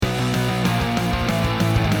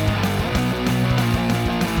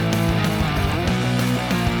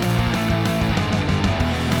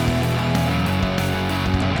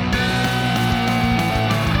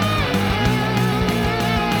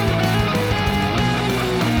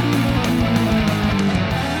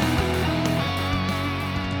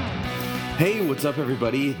what's up,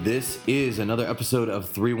 everybody? This is another episode of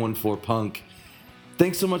 314 Punk.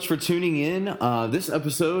 Thanks so much for tuning in. This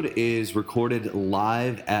episode is recorded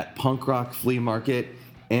live at Punk Rock Flea Market,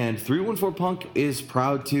 and 314 Punk is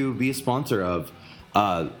proud to be a sponsor of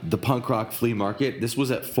the Punk Rock Flea Market. This was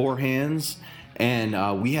at Four Hands,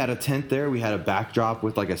 and we had a tent there. We had a backdrop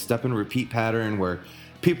with like a step and repeat pattern where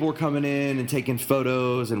people were coming in and taking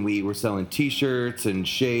photos, and we were selling t-shirts and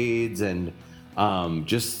shades and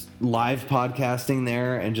just live podcasting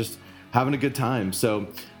there and just having a good time. So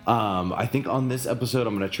I think on this episode,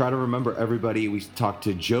 I'm going to try to remember everybody. We talked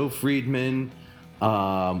to Joe Friedman.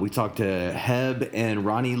 We talked to Heb and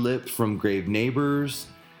Ronnie Lip from Grave Neighbors.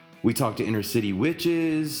 We talked to Inner City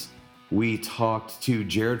Witches. We talked to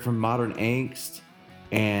Jared from Modern Angst.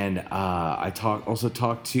 And I also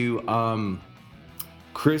talked to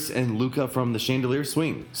Chris and Luca from the Chandelier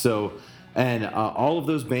Swing. So, and all of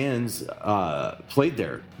those bands played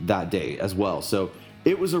there that day as well. So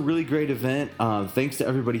it was a really great event. Thanks to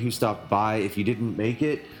everybody who stopped by. If you didn't make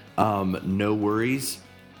it, no worries.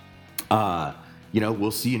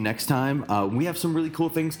 We'll see you next time. We have some really cool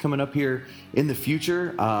things coming up here in the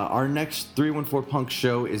future. Our next 314 Punk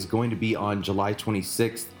show is going to be on July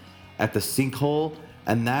 26th at the Sinkhole.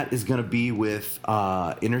 And that is going to be with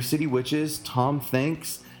Inner City Witches, Tom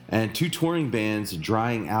Thanks, and two touring bands,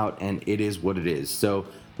 Drying Out and It Is What It Is. So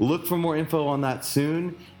look for more info on that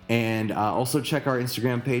soon. And also check our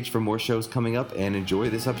Instagram page for more shows coming up. And enjoy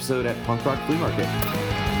this episode at Punk Rock Flea Market.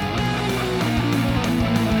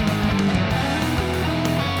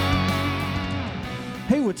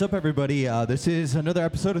 Hey, what's up, everybody? This is another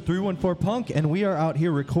episode of 314 Punk, and we are out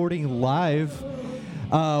here recording live.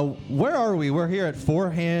 Where are we? We're here at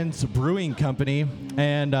Four Hands Brewing Company,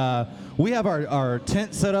 and we have our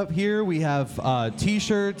tent set up here. We have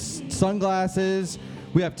t-shirts, sunglasses.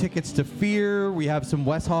 We have tickets to Fear. We have some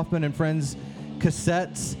Wes Hoffman and Friends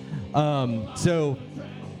cassettes. So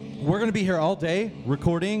we're going to be here all day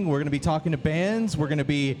recording. We're going to be talking to bands. We're going to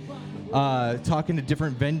be talking to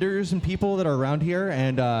different vendors and people that are around here,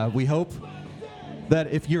 and we hope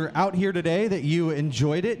that if you're out here today that you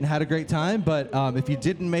enjoyed it and had a great time. But if you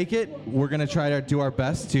didn't make it, we're going to try to do our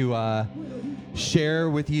best to share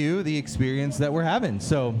with you the experience that we're having.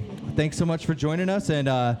 So thanks so much for joining us, and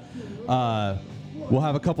we'll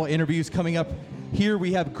have a couple interviews coming up here.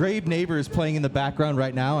 We have Grave Neighbors playing in the background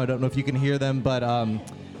right now. I don't know if you can hear them, but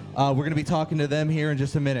we're going to be talking to them here in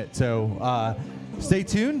just a minute. So stay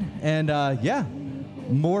tuned, and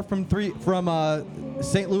more from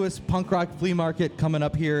St. Louis Punk Rock Flea Market coming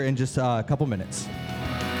up here in just a couple minutes.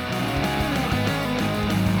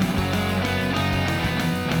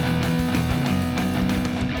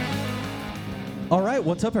 All right,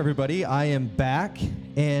 what's up, everybody? I am back,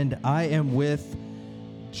 and I am with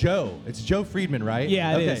Joe. It's Joe Friedman, right?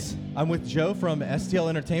 Yeah, it is. I'm with Joe from STL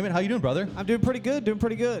Entertainment. How you doing, brother? I'm doing pretty good,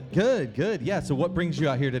 Good. Yeah, so what brings you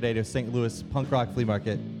out here today to St. Louis Punk Rock Flea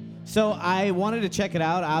Market? So I wanted to check it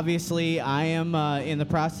out. Obviously, I am in the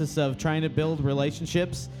process of trying to build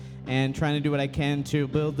relationships and trying to do what I can to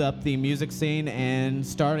build up the music scene and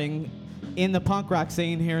starting in the punk rock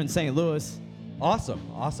scene here in St. Louis. Awesome.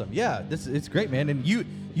 Yeah, it's great, man. And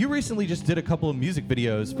you recently just did a couple of music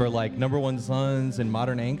videos for like Number One Sons and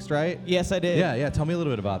Modern Angst, right? Yes, I did. Yeah. Tell me a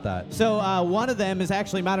little bit about that. So one of them is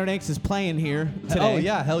actually Modern Angst is playing here today. Oh,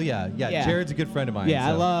 yeah, hell yeah. Jared's a good friend of mine. Yeah,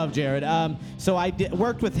 so. I love Jared. So I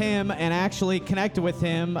worked with him and actually connected with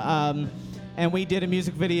him, and we did a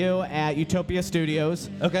music video at Utopia Studios.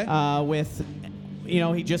 Okay.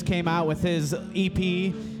 He just came out with his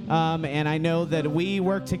EP. And I know that we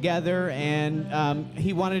worked together, and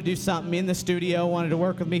he wanted to do something in the studio, wanted to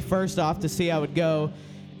work with me first off to see how it would go,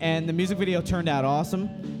 and the music video turned out awesome.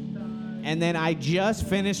 And then I just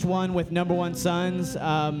finished one with Number One Sons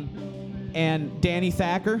and Danny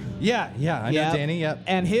Thacker. Yeah, I know Danny, yep.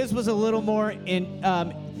 And his was a little more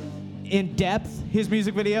in depth, his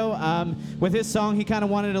music video. With his song, he kind of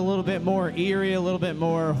wanted a little bit more eerie, a little bit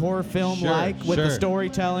more horror film-like with the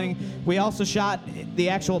storytelling. We also shot the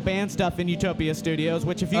actual band stuff in Utopia Studios,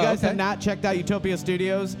 which if you guys have not checked out Utopia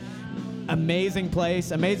Studios, amazing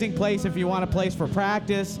place if you want a place for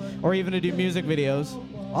practice or even to do music videos.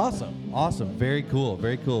 Awesome. Very cool.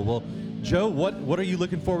 Well, Joe, what are you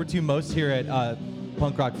looking forward to most here at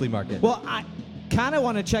Punk Rock Flea Market? Well, I kind of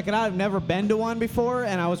want to check it out. I've never been to one before,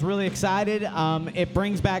 and I was really excited. It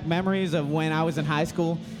brings back memories of when I was in high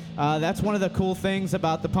school. That's one of the cool things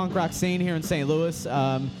about the punk rock scene here in St. Louis.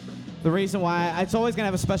 The reason why it's always going to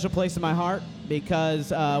have a special place in my heart,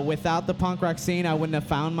 because without the punk rock scene, I wouldn't have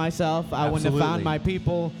found myself. I wouldn't have found my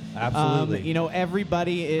people. Absolutely.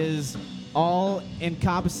 Everybody is all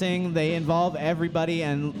encompassing. They involve everybody,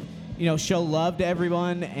 and show love to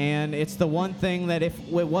everyone, and it's the one thing that if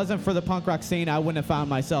it wasn't for the punk rock scene, I wouldn't have found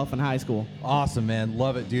myself in high school. Awesome, man.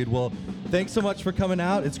 Love it, dude. Well, thanks so much for coming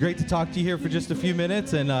out. It's great to talk to you here for just a few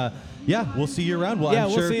minutes, and we'll see you around. Well,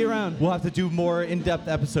 we'll see you around. We'll have to do more in-depth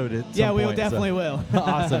episode at some we point, definitely will.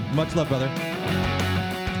 Awesome. Much love, brother.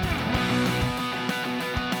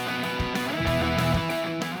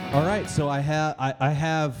 All right, so I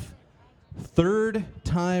have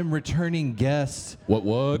third-time returning guest.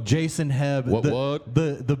 What? Jason Hebb. What?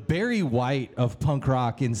 The Barry White of punk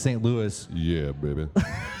rock in St. Louis. Yeah, baby.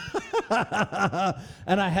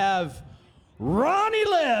 And I have Ronnie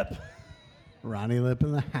Lip. Ronnie Lip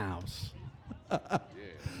in the house.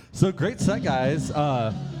 So great set, guys.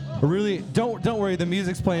 Really, don't worry. The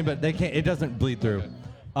music's playing, but it doesn't bleed through.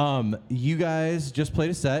 You guys just played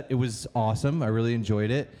a set. It was awesome. I really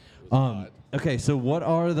enjoyed it. Okay, so what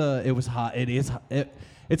are it was hot.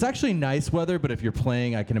 It's actually nice weather, but if you're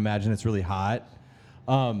playing, I can imagine it's really hot.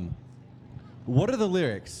 What are the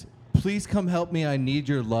lyrics? Please come help me, I need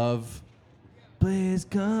your love. Please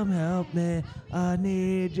come help me, I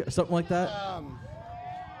need you. Something like that?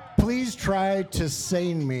 Please try to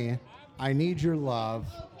sane me. I need your love.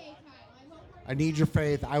 I need your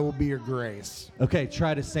faith. I will be your grace. Okay,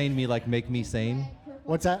 try to sane me, like make me sane.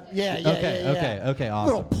 What's that? Yeah. Okay,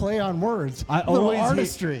 awesome. Little play on words. I little always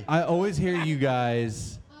artistry. I always hear you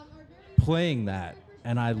guys playing that,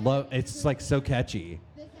 and I love. It's like so catchy,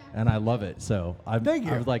 and I love it. So Thank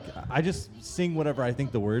you. I just sing whatever I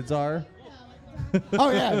think the words are. Oh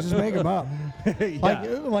yeah, just make them up.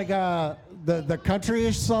 Yeah. Like the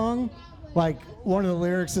country-ish song. Like one of the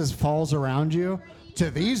lyrics is "falls around you." To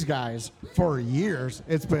these guys, for years,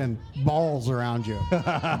 it's been balls around you. Balls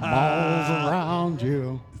around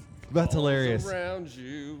you. That's hilarious. Around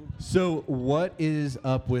you. So, what is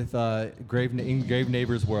up with Grave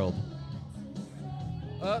Neighbors World?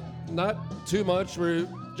 Not too much. We're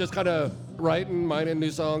just kind of writing, mining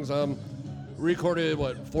new songs. Recorded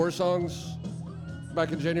 4 songs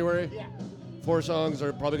back in January. Yeah. 4 songs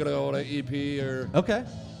are probably gonna go on an EP or. Okay.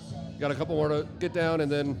 Got a couple more to get down, and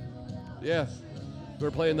then, yeah. We're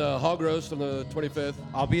playing the Hog Roast on the 25th.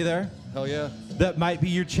 I'll be there. Hell yeah. That might be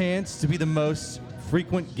your chance to be the most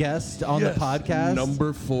frequent guest on the podcast.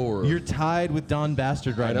 Number 4. You're tied with Don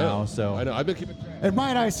Bastard right now. So I know. I've been keeping track. And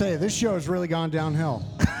might I say, this show has really gone downhill.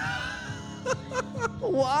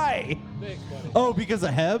 Why? Thanks, buddy. Oh, because of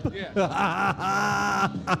Heb? Yeah.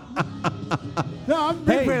 No, I'm a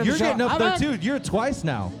big fan Hey, of you're the show. getting up there too. You're twice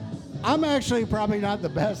now. I'm actually probably not the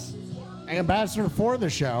best ambassador for the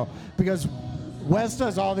show because Wes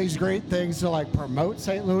does all these great things to like promote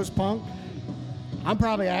St. Louis punk. I'm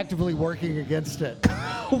probably actively working against it.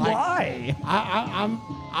 Why?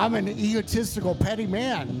 I'm an egotistical petty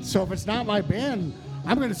man. So if it's not my band,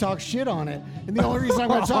 I'm going to talk shit on it. And the only reason I'm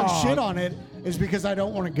going to talk shit on it is because I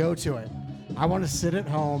don't want to go to it. I want to sit at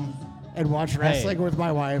home and watch wrestling with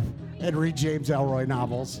my wife and read James Ellroy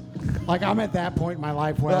novels. Like I'm at that point in my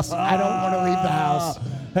life, Wes. I don't want to leave the house.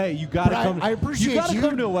 Hey, you gotta But come. I appreciate you gotta you.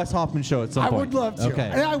 come to a Wes Hoffman show at some I point. would love to.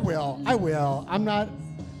 Okay. And I will. I'm not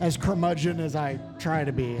as curmudgeon as I try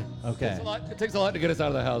to be. Okay. It takes a lot to get us out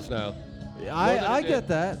of the house now. I get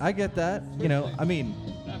that. I get that. You know, I mean,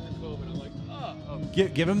 After COVID, I'm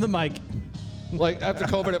like, give him the mic. Like, after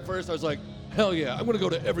COVID at first, I was like, hell yeah, I'm going to go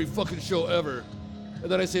to every fucking show ever. And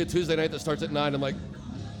then I see a Tuesday night that starts at 9. I'm like,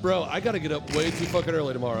 bro, I got to get up way too fucking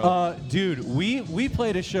early tomorrow. Dude, we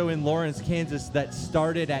played a show in Lawrence, Kansas that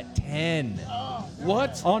started at 10.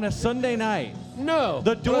 What? On a Sunday night. No.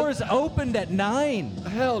 The doors opened at 9.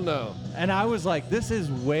 Hell no. And I was like, this is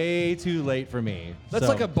way too late for me. That's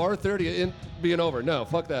So, like a bar 30 being over. No,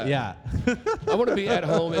 fuck that. Yeah. I want to be at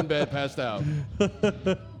home in bed, passed out.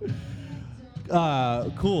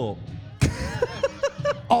 Cool.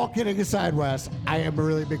 All kidding aside, Wes, I am a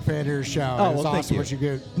really big fan of your show. Oh, It's well, thank awesome you. what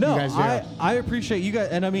you No, guys do. I appreciate you guys,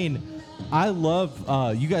 and I mean, I love.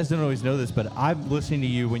 You guys don't always know this, but I'm listening to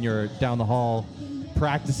you when you're down the hall,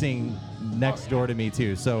 practicing next door to me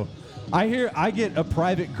too. So, I get a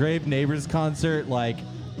private Grave Neighbors concert like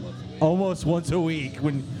almost once a week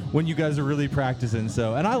when you guys are really practicing.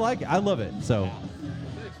 So, and I love it. So.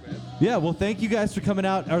 Yeah, well, thank you guys for coming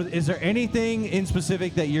out. Is there anything in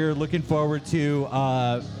specific that you're looking forward to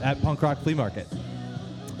at Punk Rock Flea Market?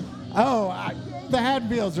 The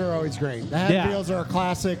Hatfields are always great. The Hatfields are a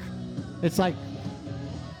classic. It's like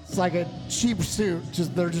a cheap suit.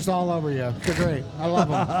 They're just all over you. They're great. I love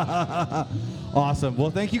them. Awesome. Well,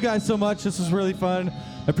 thank you guys so much. This was really fun.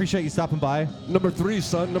 I appreciate you stopping by. Number 3,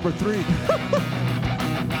 son. Number 3.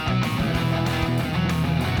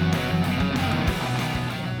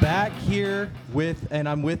 Back here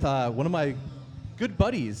I'm with one of my good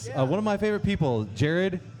buddies. One of my favorite people,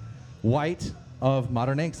 Jared White of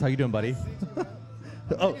Modern Angst. How you doing, buddy?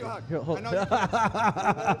 Oh, here, hold.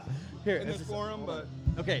 Here, in this forum, but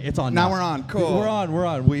okay, it's on now. We're on. Cool. We're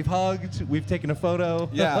on. We've hugged. We've taken a photo.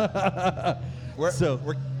 Yeah. We're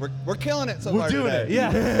killing it so we're far doing today. it.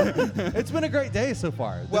 Yeah. It's been a great day so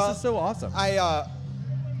far. Well, this is so awesome. I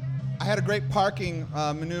had a great parking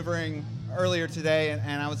maneuvering earlier today,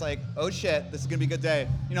 and I was like, oh shit, this is gonna be a good day.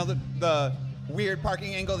 You know the weird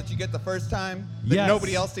parking angle that you get the first time that Yes.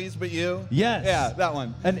 nobody else sees but you. Yes. Yeah, that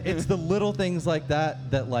one. And it's the little things like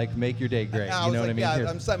that like make your day great. I You was know what like, I mean? yeah, Here.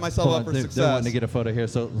 I'm setting myself Hold up on, for they're success. wanting to get a photo here,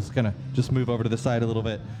 so let's kind of just move over to the side a little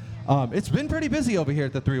bit. It's been pretty busy over here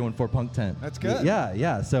at the 314 Punk Tent. That's good.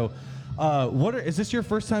 Yeah. So, is this your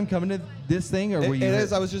first time coming to this thing, or were you? It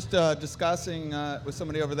is. I was just discussing with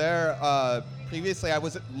somebody over there. Previously, I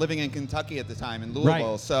was living in Kentucky at the time in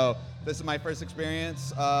Louisville, Right. so this is my first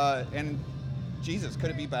experience. And Jesus, could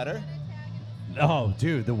it be better? Oh,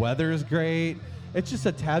 dude, the weather is great. It's just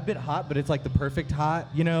a tad bit hot, but it's like the perfect hot.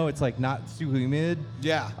 You know, it's like not too humid.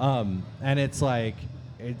 Yeah. And it's like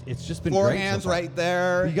it's just been Four great so hands far. right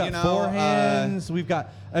there. We got you know, four hands. We've got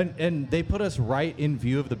and they put us right in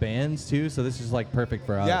view of the bands too, so this is like perfect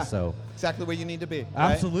for us. Yeah. So exactly where you need to be.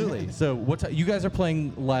 right? absolutely. So you guys are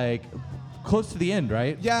playing like close to the end,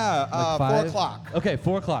 right? Yeah. Like 4 5? o'clock. Okay,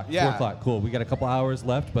 4 o'clock. Yeah. 4 o'clock. Cool. We got a couple hours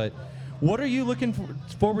left, but what are you looking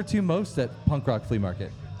forward to most at Punk Rock Flea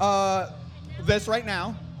Market? This right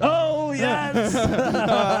now. Oh yes.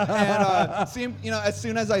 As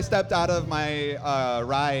soon as I stepped out of my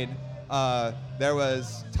ride, there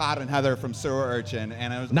was Todd and Heather from Sewer Urchin,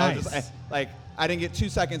 and I was Nice. I didn't get 2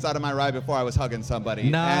 seconds out of my ride before I was hugging somebody.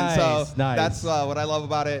 Nice, And so nice. that's what I love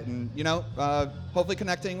about it, and hopefully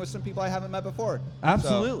connecting with some people I haven't met before.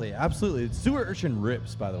 Absolutely. Sewer Urchin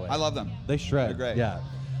rips, by the way. So, I love them. They shred. They're great. Yeah.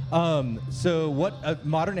 So what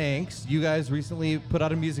Modern Angst, you guys recently put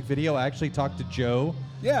out a music video. I actually talked to Joe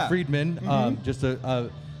Friedman just a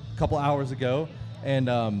couple hours ago, and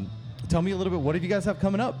tell me a little bit. What did you guys have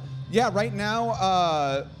coming up? Yeah, right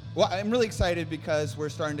now, well, I'm really excited because we're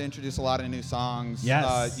starting to introduce a lot of new songs.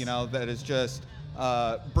 Yes. That is just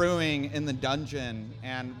brewing in the dungeon.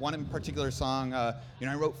 And one in particular song, I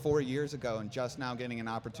wrote 4 years ago and just now getting an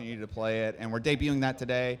opportunity to play it. And we're debuting that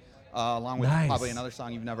today. Along with Nice. probably another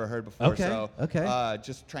song you've never heard before. Okay, So, okay.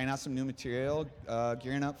 just trying out some new material,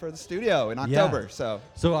 gearing up for the studio in October. Yeah.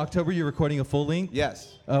 So October, you're recording a full length.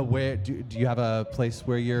 Yes. Where do you have a place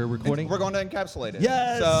where you're recording? We're going to encapsulate it.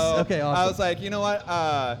 Yes! So Okay, awesome. I was like, you know what?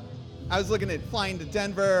 I was looking at flying to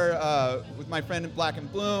Denver with my friend Black and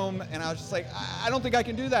Bloom, and I was just like, I don't think I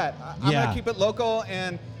can do that. I'm Yeah. going to keep it local,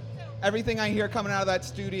 and everything I hear coming out of that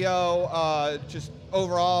studio, just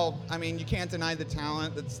overall, I mean, you can't deny the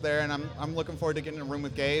talent that's there, and I'm looking forward to getting in a room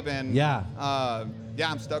with Gabe, and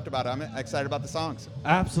I'm stoked about it. I'm excited about the songs.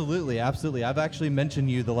 Absolutely. I've actually mentioned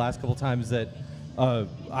you the last couple times that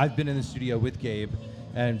I've been in the studio with Gabe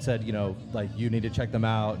and said, you need to check them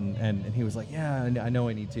out, and he was like, yeah, I know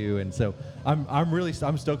I need to, and so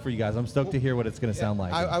I'm stoked for you guys. I'm stoked to hear what it's going to sound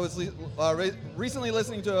like. I was recently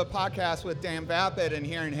listening to a podcast with Dan Vapid and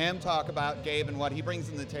hearing him talk about Gabe and what he brings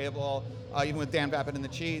to the table, even with Dan Vapid and the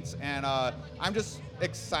Cheats. And I'm just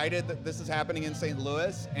excited that this is happening in St.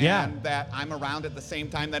 Louis and that I'm around at the same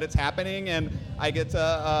time that it's happening and I get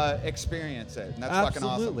to experience it. And that's fucking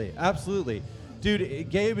awesome. Absolutely. Dude,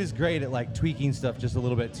 Gabe is great at like tweaking stuff just a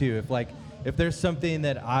little bit too. If there's something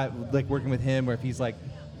that I like working with him, or if he's like,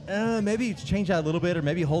 maybe change that a little bit, or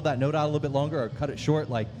maybe hold that note out a little bit longer, or cut it short,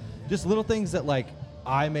 like just little things that like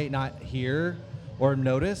I may not hear or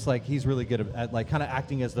notice. Like he's really good at like kind of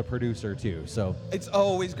acting as the producer too. So it's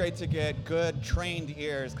always great to get good trained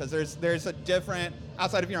ears because there's a different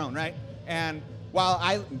outside of your own, right? And while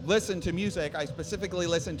I listen to music, I specifically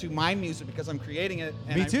listen to my music because I'm creating it.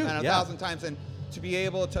 And Me too, And a yeah. thousand times. And to be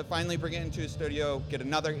able to finally bring it into a studio, get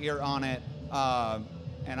another ear on it.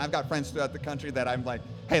 And I've got friends throughout the country that I'm like,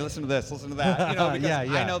 hey, listen to this, listen to that. Because Yeah.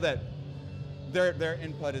 I know that their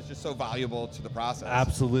input is just so valuable to the process.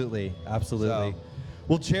 Absolutely. So.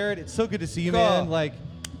 Well, Jared, it's so good to see you, Cool. man. Like,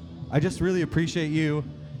 I just really appreciate you.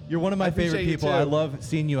 You're one of my favorite appreciate you, people. too. I love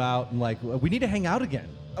seeing you out, and like we need to hang out again.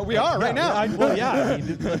 We are right now. I mean,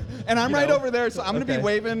 and I'm you right know. over there, so I'm going to Okay. be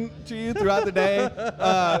waving to you throughout the day.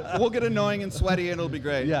 We'll get annoying and sweaty, and it'll be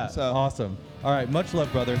great. Yeah. So Awesome. All right. Much love,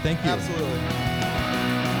 brother. Thank you. absolutely.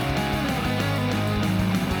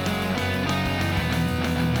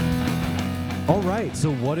 All right.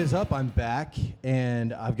 So what is up? I'm back,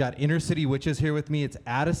 and I've got Inner City Witches here with me. It's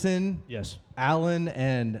Addison, Yes. Alan,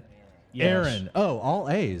 and Yes. Aaron. Oh, all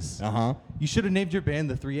A's. Uh-huh. You should have named your band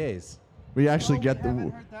the 3 A's. We actually get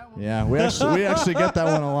the. Yeah, we actually get that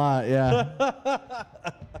one a lot. Yeah.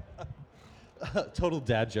 Total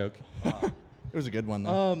dad joke. It was a good one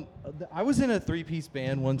though. I was in a 3-piece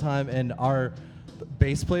band one time, and our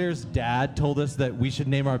bass player's dad told us that we should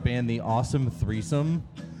name our band the Awesome Threesome.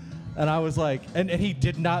 And I was like, and he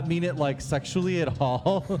did not mean it like sexually at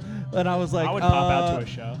all. And I was like, I would pop out to a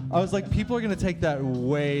show. I was like, people are gonna take that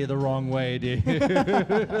way the wrong way, dude.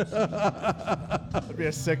 That'd be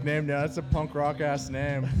a sick name now. That's a punk rock ass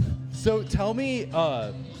name. So tell me,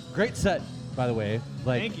 great set, by the way.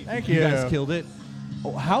 Like, Thank you. Thank you you. guys killed it.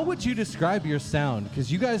 How would you describe your sound? Because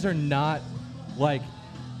you guys are not like,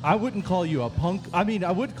 I wouldn't call you a punk. I mean,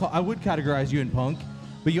 I would categorize you in punk,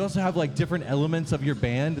 but you also have like different elements of your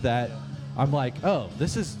band that I'm like, oh,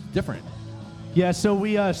 this is different. Yeah, so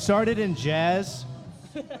we started in jazz.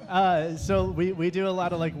 So we do a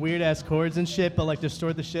lot of like weird ass chords and shit, but like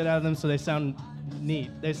distort the shit out of them so they sound neat.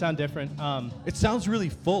 They sound different. It sounds really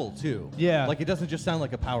full too. Yeah. Like it doesn't just sound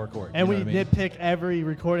like a power chord. And you we know what I mean? nitpick every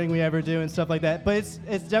recording we ever do and stuff like that. But it's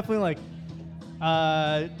definitely like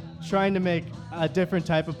trying to make a different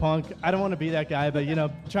type of punk. I don't want to be that guy, but you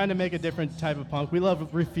know, trying to make a different type of punk. We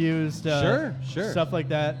love Refused, Sure. stuff like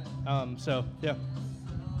that. So yeah.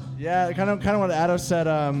 Yeah, kind of what Addo said.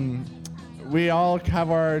 We all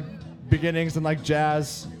have our beginnings in like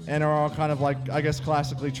jazz and are all kind of like, I guess,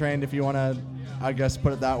 classically trained, if you want to, I guess,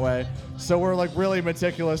 put it that way. So we're like really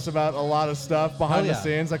meticulous about a lot of stuff behind the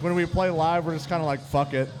scenes. Like when we play live, we're just kind of like,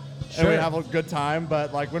 fuck it. And we have a good time.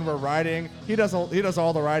 But like when we're writing, he does all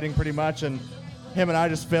the writing pretty much, and him and I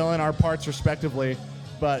just fill in our parts respectively.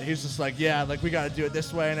 But he's just like, yeah, like we got to do it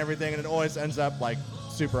this way and everything, and it always ends up like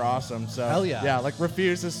super awesome. So Hell yeah. Yeah, like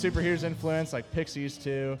Refused is Superheroes influence, like Pixies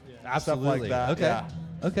too. Absolutely. Stuff like that. Okay.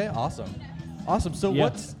 Yeah. Okay. Awesome. So Yeah.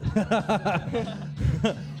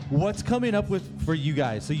 what's coming up for you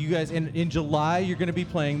guys? So you guys in July you're going to be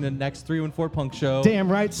playing the next 314 Punk show.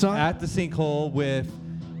 Damn right, son. At the Sinkhole with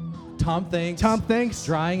Tom Thanks.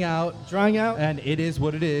 Drying Out. And It Is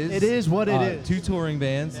What It Is. It is what it is. 2 touring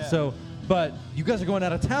bands. Yeah. So, but you guys are going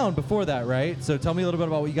out of town before that, right? So tell me a little bit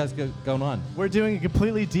about what you guys got going on. We're doing a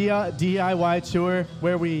completely DIY tour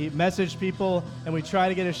where we message people and we try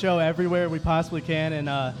to get a show everywhere we possibly can,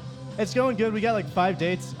 and it's going good. We got like 5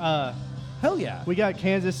 dates. Hell yeah. We got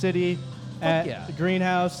Kansas City at the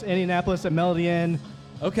Greenhouse, Indianapolis at Melody Inn,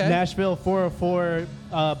 Okay. Nashville 404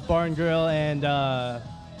 Bar and Grill, and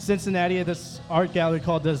Cincinnati at this art gallery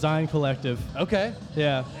called Design Collective. Okay.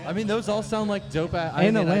 Yeah. I mean, those all sound like dope.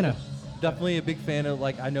 And Atlanta. Definitely a big fan of,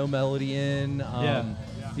 like, I know Melody Inn. Yeah.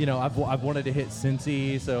 You know, I've wanted to hit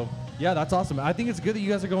Cincy, so yeah, that's awesome. I think it's good that you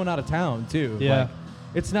guys are going out of town too. Yeah. Like,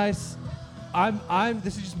 it's nice.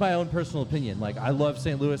 This is just my own personal opinion. Like, I love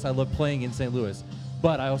St. Louis. I love playing in St. Louis,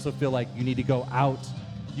 but I also feel like you need to go out.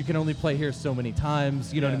 You can only play here so many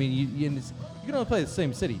times. You know what I mean? You can only play the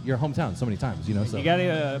same city, your hometown, so many times. You know, so You got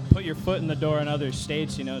to put your foot in the door in other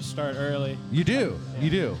states. You know, start early. you do. You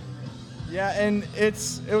do. Yeah, and it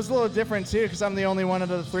was a little different too because I'm the only one out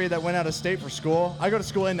of the 3 that went out of state for school. I go to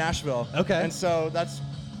school in Nashville. Okay. And so that's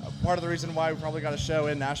part of the reason why we probably got a show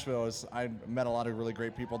in Nashville is I met a lot of really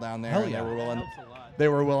great people down there. Hell and yeah. They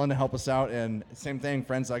were willing to help us out, and same thing,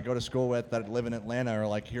 friends I go to school with that live in Atlanta are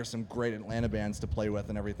like, here's some great Atlanta bands to play with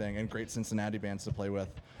and everything, and great Cincinnati bands to play with.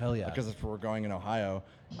 Hell yeah. Because that's where we're going in Ohio.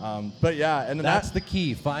 But yeah, and then That's the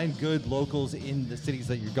key. Find good locals in the cities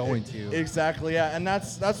that you're going to. Exactly, yeah, and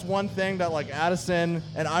that's one thing that like Addison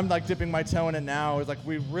and I'm like dipping my toe in it now is like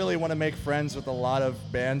we really want to make friends with a lot of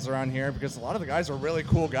bands around here because a lot of the guys are really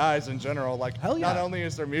cool guys in general. Like, Hell yeah. Not only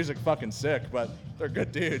is their music fucking sick, but they're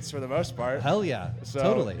good dudes for the most part. Hell yeah. So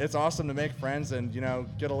Totally. it's awesome to make friends and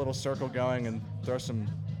get a little circle going and throw some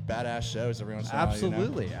badass shows every once in a while.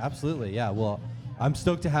 Absolutely. Yeah. Well, I'm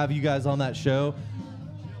stoked to have you guys on that show.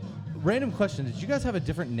 Random question: did you guys have a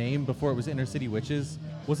different name before it was Inner City Witches?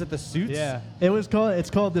 Was it the Suits? Yeah. It's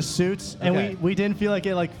called The Suits, and Okay. we didn't feel like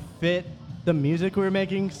it like fit the music we were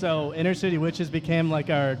making, so Inner City Witches became like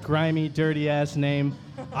our grimy, dirty ass name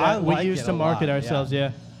that we used to market ourselves.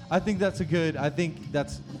 Yeah. I think that's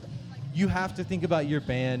you have to think about your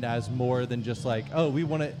band as more than just like, oh, we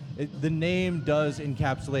want to. The name does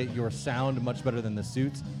encapsulate your sound much better than the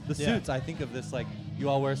Suits. The Suits, I think of this like you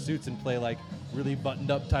all wear suits and play like really buttoned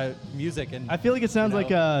up type music, and I feel like it sounds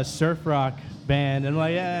like a surf rock band, and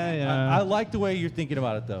like yeah. I like the way you're thinking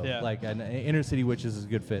about it though. Yeah. Like an Inner City Witches is a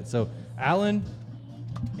good fit. So Alan,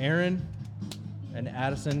 Aaron, and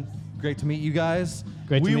Addison, great to meet you guys.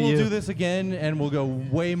 Great to we meet will you. do this again, and we'll go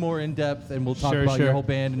way more in depth, and we'll talk Sure, about your sure. whole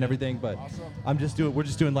band and everything. But we're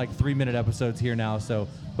just doing like 3-minute episodes here now. So,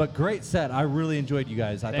 but great set. I really enjoyed you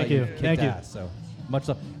guys. I thought you. you kicked Thank you. ass. So, Much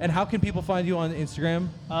love. And how can people find you on Instagram?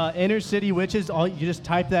 Inner City Witches. You just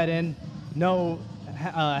type that in. No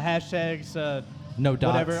hashtags. No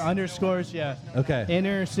dots. Whatever underscores. Yeah. Okay.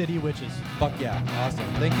 Inner City Witches. Fuck yeah. Awesome.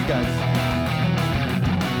 Thank you guys.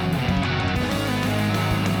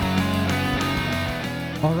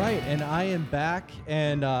 All right, and I am back,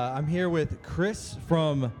 and I'm here with Chris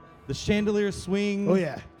from the Chandelier Swing. Oh,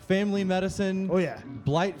 yeah. Family Medicine. Oh, yeah.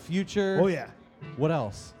 Blight Future. Oh, yeah. What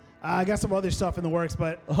else? I got some other stuff in the works,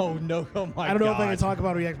 but Oh no! Oh my God! I don't know if I can talk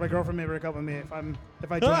about it yet. My girlfriend may break up with me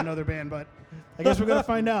if I join another band, but I guess we're gonna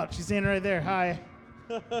find out. She's standing right there. Hi.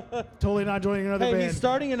 Totally not joining another Hey, band. he's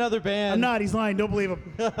starting another band. I'm not. He's lying. Don't believe him.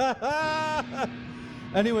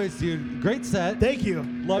 Anyways, dude, great set. Thank you.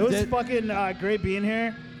 Loved it was it. fucking great being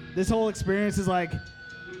here. This whole experience is like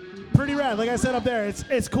pretty rad. Like I said up there,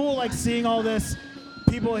 it's cool like seeing all this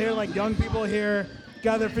people here, like young people here,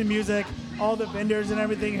 gather for music, all the vendors and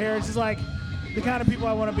everything here. It's just like the kind of people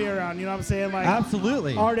I want to be around. You know what I'm saying? Like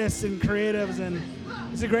Absolutely. artists and creatives, and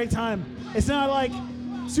it's a great time. It's not like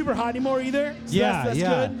super hot anymore either. So that's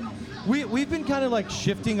good. We've been kind of like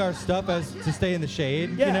shifting our stuff as to stay in the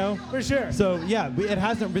shade, Yeah, you know? for sure. So yeah, it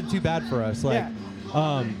hasn't been too bad for us. Like,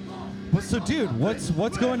 but so dude, what's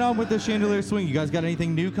going on with the Chandelier Swing? You guys got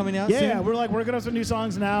anything new coming out soon? Yeah, we're like working on some new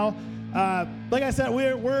songs now. Like I said,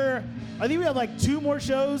 I think we have like 2 more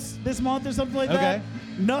shows this month or something like that.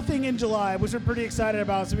 Nothing in July, which we're pretty excited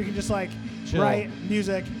about, so we can just like Chill. write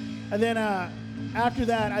music. And then after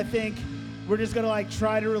that, I think we're just gonna like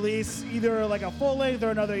try to release either like a full length or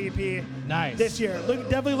another EP. Nice. This year.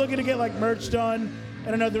 Definitely looking to get like merch done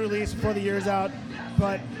and another release before the year's out.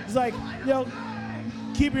 But it's like,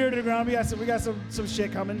 keep your ear to the ground. We got some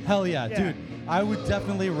shit coming. Hell yeah, dude. I would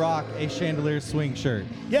definitely rock a Chandelier Swing shirt.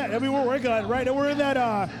 Yeah, I mean, we're working on it right now. We're in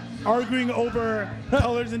that arguing over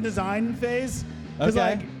colors and design phase.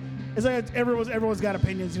 Okay. It's like everyone's got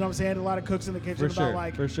opinions. You know what I'm saying? A lot of cooks in the kitchen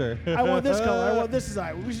about for sure. I want this color. I want this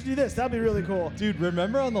design. We should do this. That'd be really cool. Dude,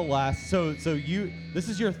 remember on the last? So this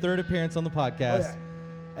is your 3rd appearance on the podcast. Oh, yeah.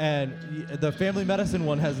 And the Family Medicine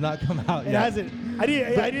one has not come out It yet. hasn't. I need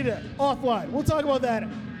it offline. We'll talk about that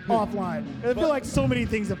offline. I feel like so many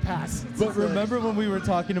things have passed. But remember when we were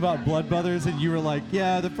talking about Blood Brothers and you were like,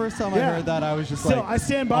 yeah, the first time I heard that, I was just So like, I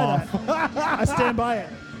stand by that. I stand by it.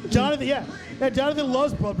 Jonathan, Jonathan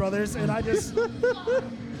loves Blood Brothers, and I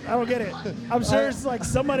don't get it. I'm sure it's like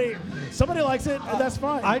somebody likes it, and that's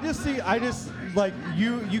fine. I just like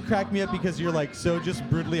you crack me up because you're like so just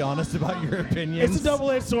brutally honest about your opinions. It's a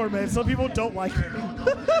double-edged sword, man. Some people don't like it.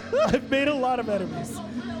 I've made a lot of enemies,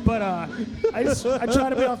 but I try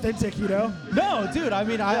to be authentic, you know. No, dude. I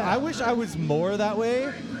mean, I wish I was more that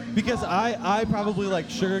way because I probably like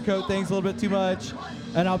sugarcoat things a little bit too much.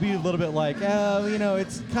 And I'll be a little bit like,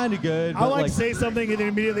 it's kind of good. I'll like say something and then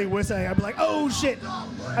immediately whistle. I'll be like, oh shit,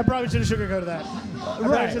 I probably should have sugarcoated that. I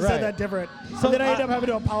probably should have said that different. So then I end up having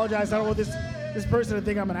to apologize. I don't want this person to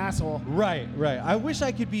think I'm an asshole. Right. I wish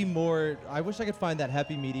I could be more. I wish I could find that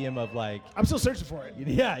happy medium of like. I'm still searching for it.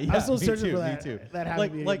 Yeah. I'm still searching for Me that. too. That happy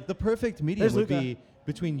medium. Like the perfect medium There's would Luca. be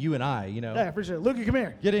between you and I. Yeah, for sure. Luca, come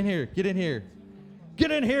here. Get in here,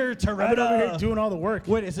 Toretta. I've been over here doing all the work.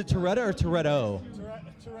 Wait, is it Toretta or Toretto?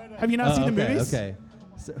 Have you not seen the movies? Okay.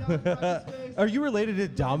 So, are you related to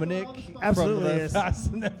Dominic Absolutely, from the yes.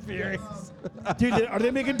 Fast and the Furious? Dude, are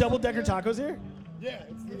they making double-decker tacos here? Yeah.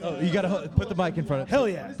 Oh, you gotta put the mic in front of. Hell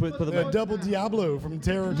yeah. Put the mic. Double Diablo from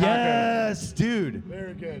Terror Taco. Yes, dude.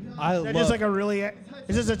 Very good. I They're love. just like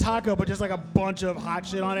it's just a taco, but just like a bunch of hot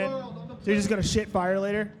shit on it. So you're just gonna shit fire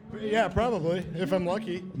later? Yeah, probably, if I'm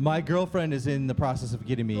lucky. My girlfriend is in the process of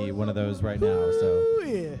getting me one of those right now. So Ooh,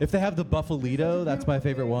 yeah. if they have the Buffalito, that's my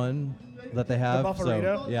favorite one that they have. The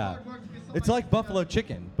Buffalito? So, yeah, it's like buffalo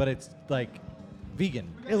chicken, but it's like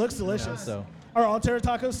vegan. It looks delicious. So Are all Terra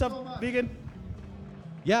Taco stuff vegan?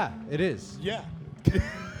 yeah, it is. Yeah.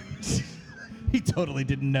 He totally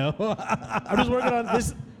didn't know. I'm just working on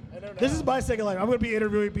this. This is my second life. I'm gonna be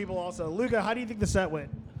interviewing people also. Luca, how do you think the set went?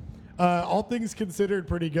 All things considered,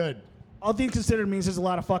 pretty good. All things considered means there's a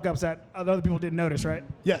lot of fuck ups that other people didn't notice, right?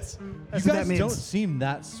 Yes. That's You what guys that means. don't seem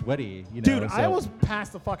that sweaty, Dude, I almost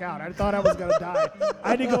passed the fuck out. I thought I was gonna die. I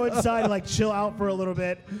had to go inside and like chill out for a little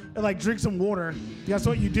bit and like drink some water. That's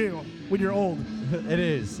what you do when you're old. It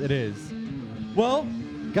is. Well,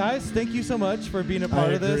 guys, thank you so much for being a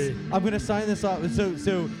part of this. agree. I'm gonna sign this off.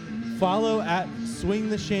 So follow at Swing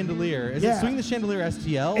the Chandelier. Is it Swing the Chandelier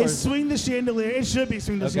STL? It's Swing the Chandelier. It should be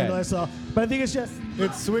Swing the Chandelier STL, but I think it's just.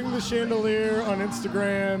 It's Swing the Chandelier on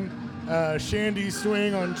Instagram, Shandy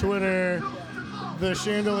Swing on Twitter. the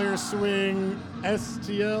Chandelier Swing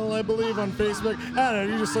STL, I believe, on Facebook. I don't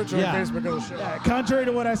know. You just search on Facebook of the show. Yeah, contrary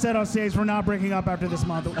to what I said on stage, we're not breaking up after this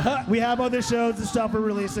month. We have other shows and stuff we're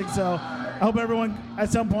releasing, so I hope everyone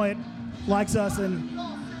at some point likes us and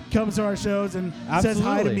comes to our shows and says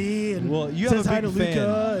hi to me and you says have hi a to big fan.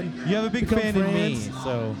 Luca. And you have a big become fan in me, friends.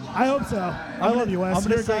 so I hope so. I love you, Wes.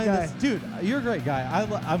 I'm You're gonna a great sign guy. this, dude. You're a great guy.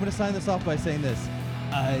 I'm gonna sign this off by saying this.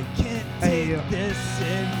 I can't take this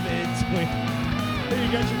in between. Hey,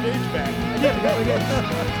 you got your gauge back. Yeah, we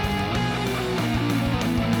got